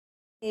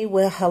Hey,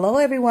 well, hello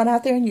everyone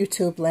out there in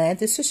YouTube land.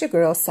 This is your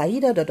girl,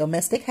 Saida, the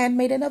domestic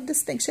handmaiden of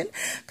distinction,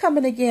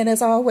 coming again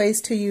as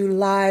always to you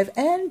live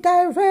and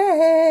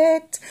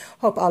direct.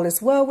 Hope all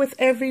is well with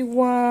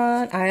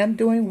everyone. I am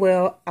doing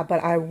well,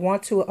 but I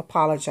want to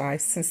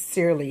apologize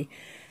sincerely.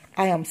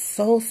 I am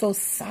so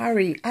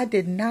sorry. I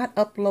did not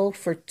upload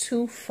for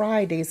 2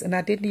 Fridays and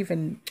I didn't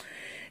even,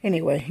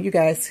 anyway, you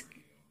guys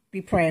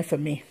be praying for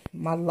me.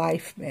 My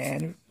life,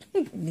 man,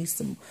 needs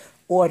some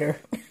order.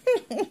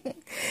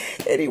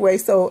 Anyway,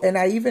 so, and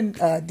I even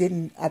I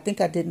think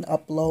I didn't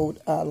upload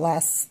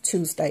last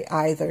Tuesday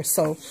either.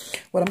 So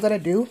what I'm going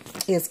to do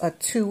is a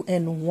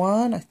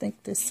 2-in-1. I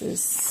think this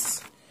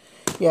is,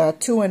 yeah,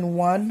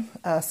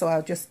 2-in-1. So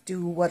I'll just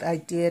do what I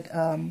did,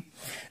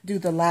 do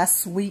the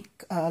last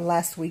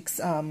week's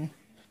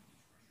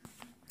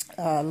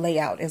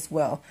layout as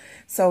well.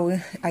 So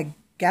I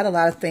got a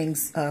lot of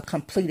things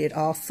completed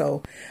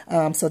also.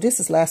 So this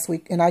is last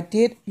week, and I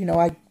did,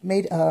 I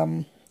made,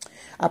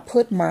 I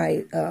put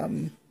my,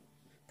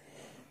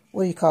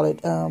 what do you call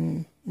it?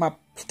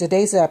 The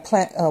days that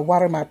I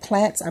water my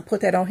plants, I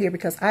put that on here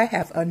because I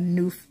have a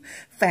new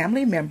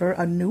family member,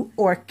 a new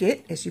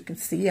orchid. As you can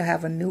see, I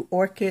have a new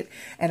orchid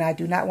and I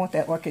do not want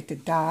that orchid to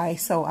die.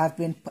 So I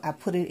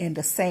put it in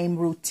the same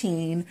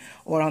routine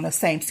or on the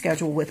same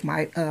schedule with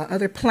my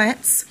other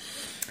plants,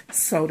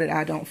 so that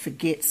I don't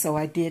forget. So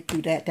I did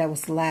do that. That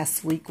was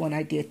last week when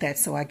I did that.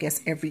 So I guess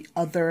every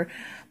other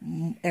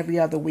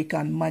week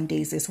on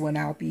Mondays is when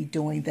I'll be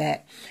doing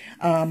that.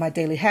 My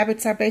daily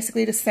habits are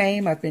basically the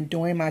same. I've been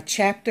doing my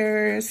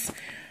chapters.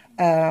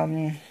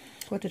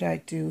 What did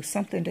I do?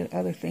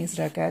 Other things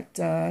that I got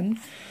done.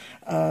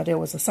 There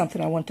was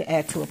something I wanted to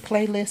add to a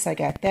playlist. I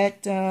got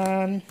that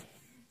done.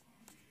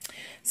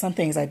 Some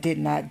things I did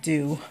not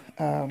do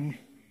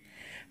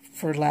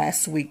for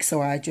last week,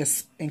 so I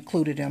just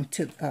included them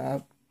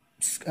to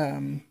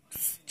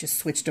just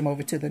switched them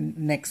over to the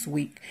next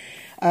week.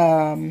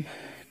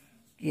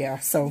 Yeah,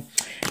 so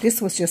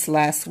this was just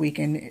last week,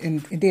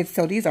 and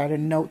so these are the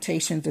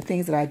notations, the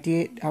things that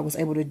I was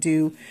able to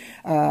do.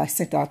 I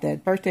sent out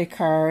that birthday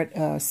card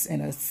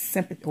and a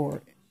sympathy,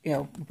 or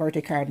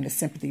birthday card and a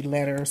sympathy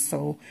letter.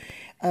 So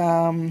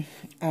I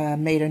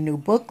made a new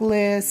book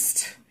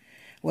list.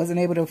 Wasn't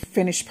able to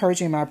finish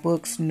purging my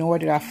books, nor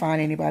did I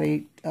find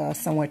anybody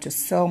somewhere to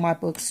sell my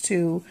books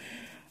to.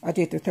 I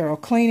did the thorough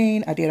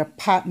cleaning. I did a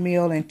pot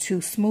meal and 2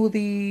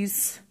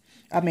 smoothies.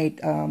 I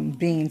made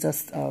beans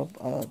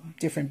of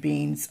different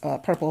beans,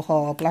 purple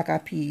hull, black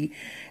eyed pea,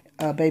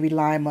 baby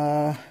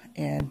lima,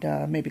 and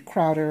maybe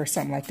Crowder or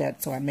something like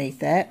that. So I made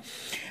that.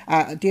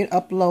 I did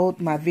upload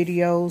my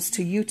videos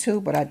to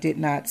YouTube, but I did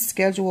not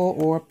schedule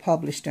or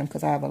publish them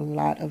because I have a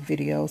lot of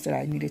videos that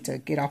I needed to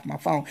get off my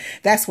phone.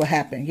 That's what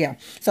happened. Yeah.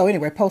 So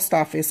anyway, post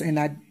office, and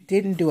I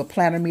didn't do a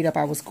planner meetup.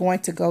 I was going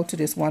to go to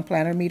this one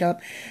planner meetup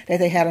that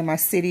they had in my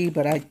city,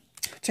 but I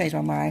changed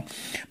my mind.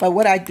 But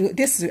what I do,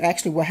 this is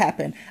actually what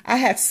happened. I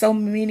had so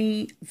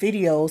many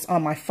videos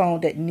on my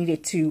phone that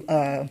needed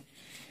to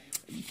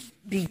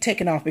be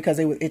taken off because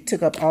it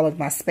took up all of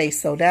my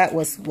space. So that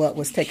was what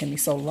was taking me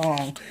so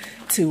long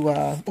to,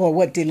 or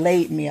what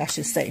delayed me, I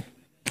should say.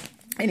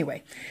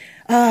 Anyway,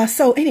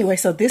 so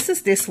this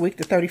is this week,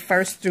 the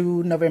 31st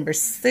through November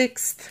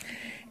 6th.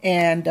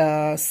 And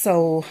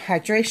so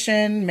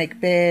hydration,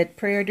 make bed,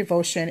 prayer,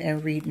 devotion,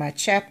 and read my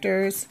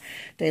chapters,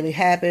 daily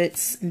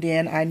habits. And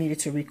then I needed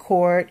to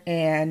record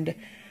and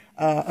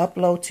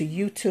upload to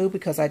YouTube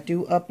because I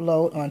do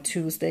upload on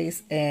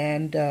Tuesdays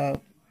and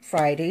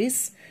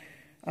Fridays,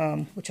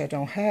 which I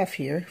don't have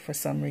here for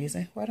some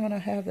reason. Why don't I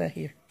have that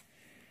here?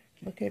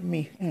 Look at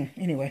me.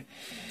 Anyway,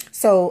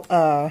 so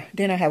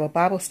then I have a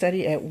Bible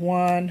study at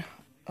 1.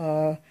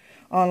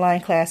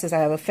 Online classes. I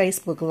have a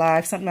Facebook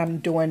Live, something I'm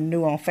doing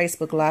new on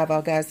Facebook Live.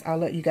 I'll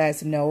let you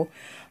guys know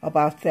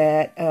about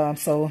that.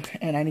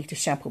 And I need to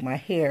shampoo my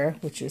hair,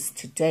 which is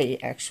today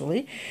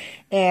actually.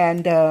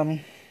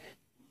 And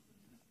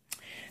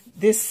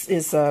this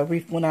is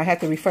when I have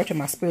to refer to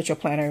my spiritual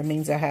planner, it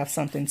means I have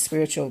something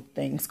spiritual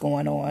things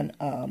going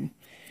on.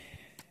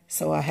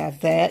 So I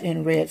have that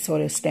in red so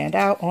to stand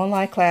out.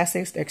 Online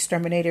classics, The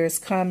Exterminator is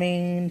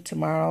coming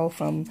tomorrow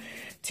from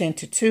 10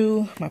 to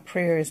 2. My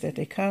prayer is that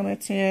they come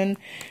at 10.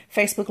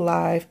 Facebook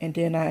Live, and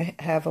then I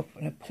have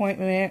an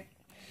appointment.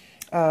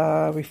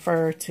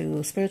 Refer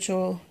to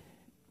spiritual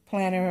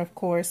planner, of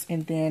course,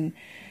 and then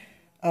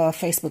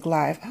Facebook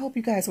Live. I hope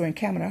you guys were in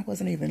camera. I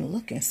wasn't even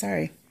looking.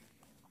 Sorry.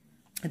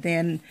 And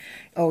then,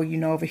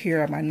 over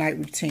here are my night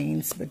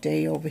routines. But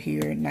day over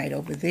here, night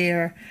over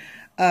there.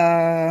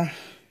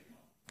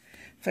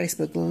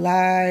 Facebook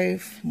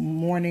Live,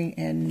 morning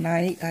and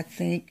night, I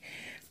think.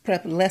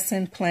 Prep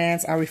lesson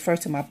plans. I refer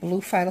to my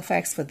blue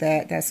Filofax for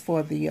that. That's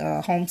for the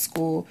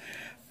homeschool.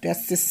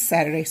 That's this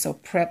Saturday. So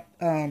prep.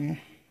 Let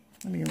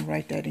me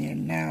write that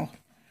in now.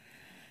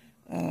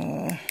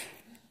 Let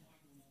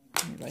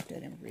me write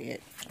that in red.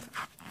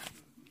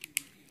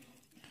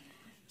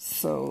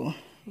 So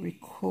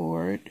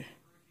record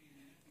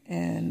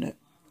and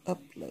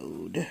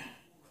upload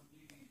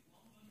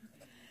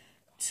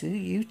to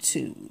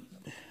YouTube,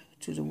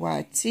 to the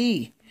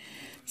YT.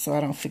 so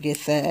I don't forget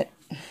that.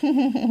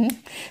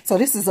 So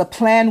this is a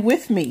plan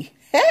with me.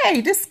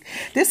 Hey, this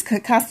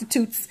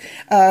constitutes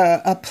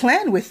a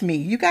plan with me.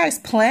 You guys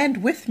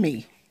planned with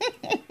me.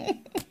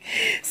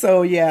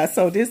 So yeah,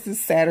 so this is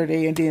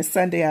Saturday, and then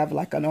Sunday I have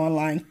like an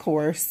online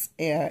course,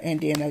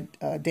 and then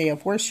a day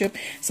of worship.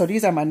 So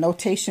these are my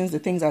notations, the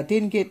things I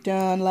didn't get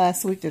done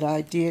last week that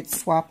I did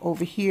swap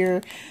over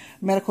here.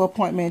 Medical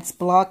appointments,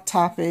 blog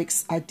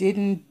topics. I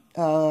didn't.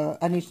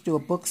 I need to do a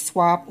book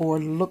swap or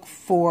look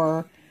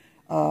for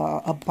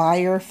a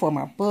buyer for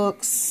my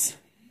books.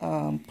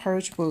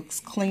 Purge books,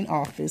 clean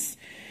office.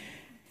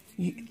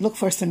 Look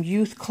for some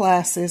youth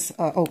classes.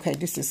 Okay,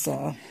 this is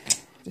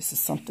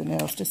something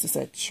else. This is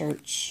at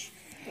church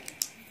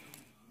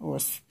or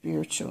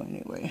spiritual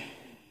anyway.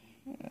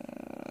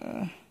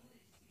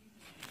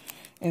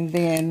 And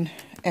then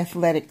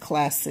athletic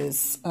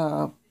classes.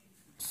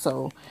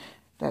 So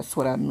that's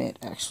what I meant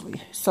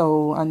actually.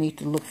 So I need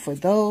to look for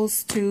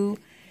those too.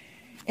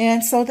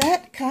 And so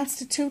that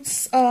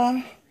constitutes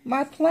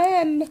my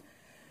plan.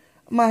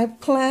 My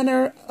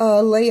planner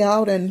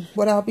layout and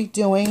what I'll be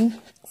doing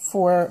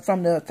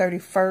from the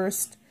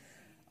 31st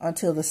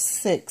until the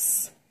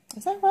 6th.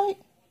 Is that right?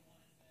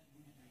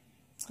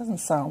 Doesn't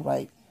sound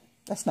right.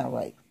 That's not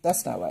right.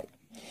 That's not right.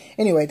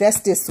 Anyway,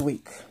 that's this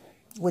week,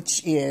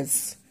 which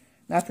is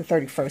not the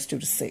 31st to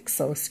the 6th.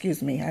 So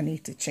excuse me, I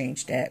need to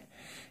change that.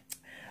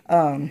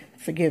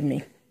 Forgive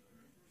me.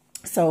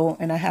 So,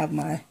 and I have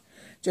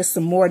just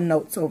some more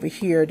notes over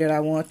here that I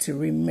want to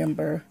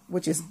remember,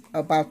 which is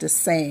about the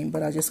same,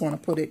 but I just want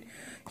to put it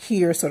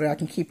here so that I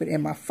can keep it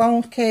in my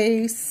phone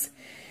case.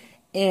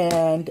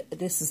 And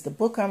this is the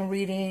book I'm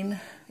reading.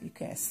 You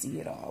can't see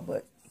it all,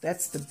 but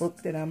that's the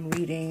book that I'm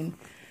reading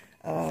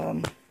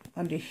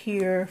under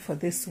here for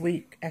this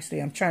week.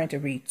 Actually, I'm trying to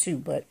read two,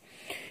 but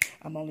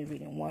I'm only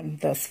reading one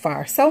thus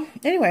far. So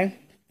anyway,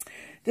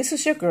 this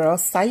is your girl,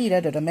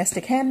 Saida, the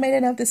domestic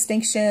handmaiden of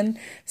distinction,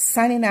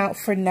 signing out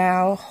for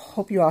now.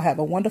 Hope you all have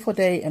a wonderful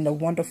day and a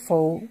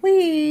wonderful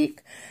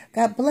week.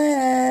 God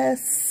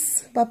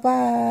bless.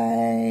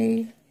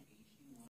 Bye-bye.